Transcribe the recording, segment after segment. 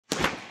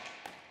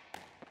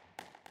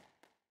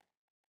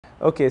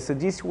Okay, so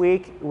this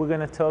week we're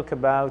going to talk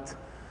about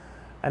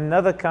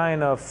another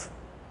kind of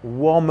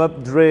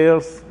warm-up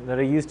drills that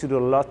I used to do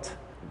a lot.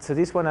 So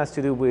this one has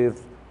to do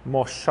with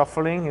more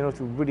shuffling,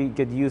 to really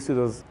get used to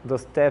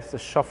those steps, the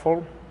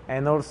shuffle,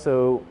 and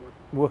also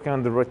working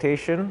on the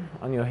rotation,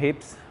 on your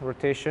hips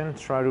rotation.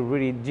 Try to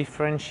really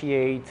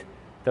differentiate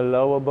the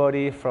lower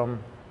body from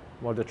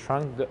the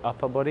trunk, the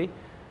upper body,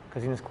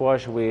 because in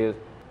squash we're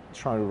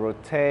trying to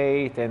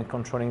rotate and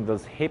controlling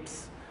those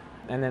hips.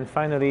 And then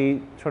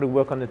finally, try to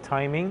work on the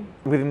timing.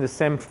 Within the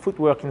same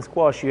footwork in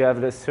squash, you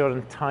have a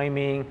certain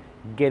timing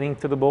getting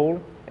to the ball.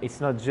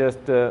 It's not just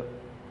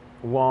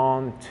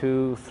 1,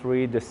 2,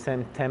 3, the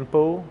same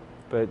tempo,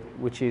 but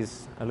which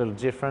is a little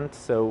different.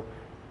 So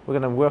we're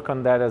going to work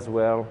on that as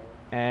well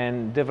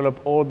and develop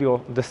all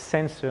the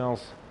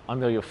sensors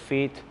under your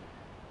feet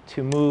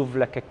to move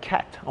like a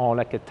cat or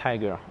like a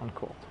tiger on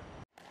court.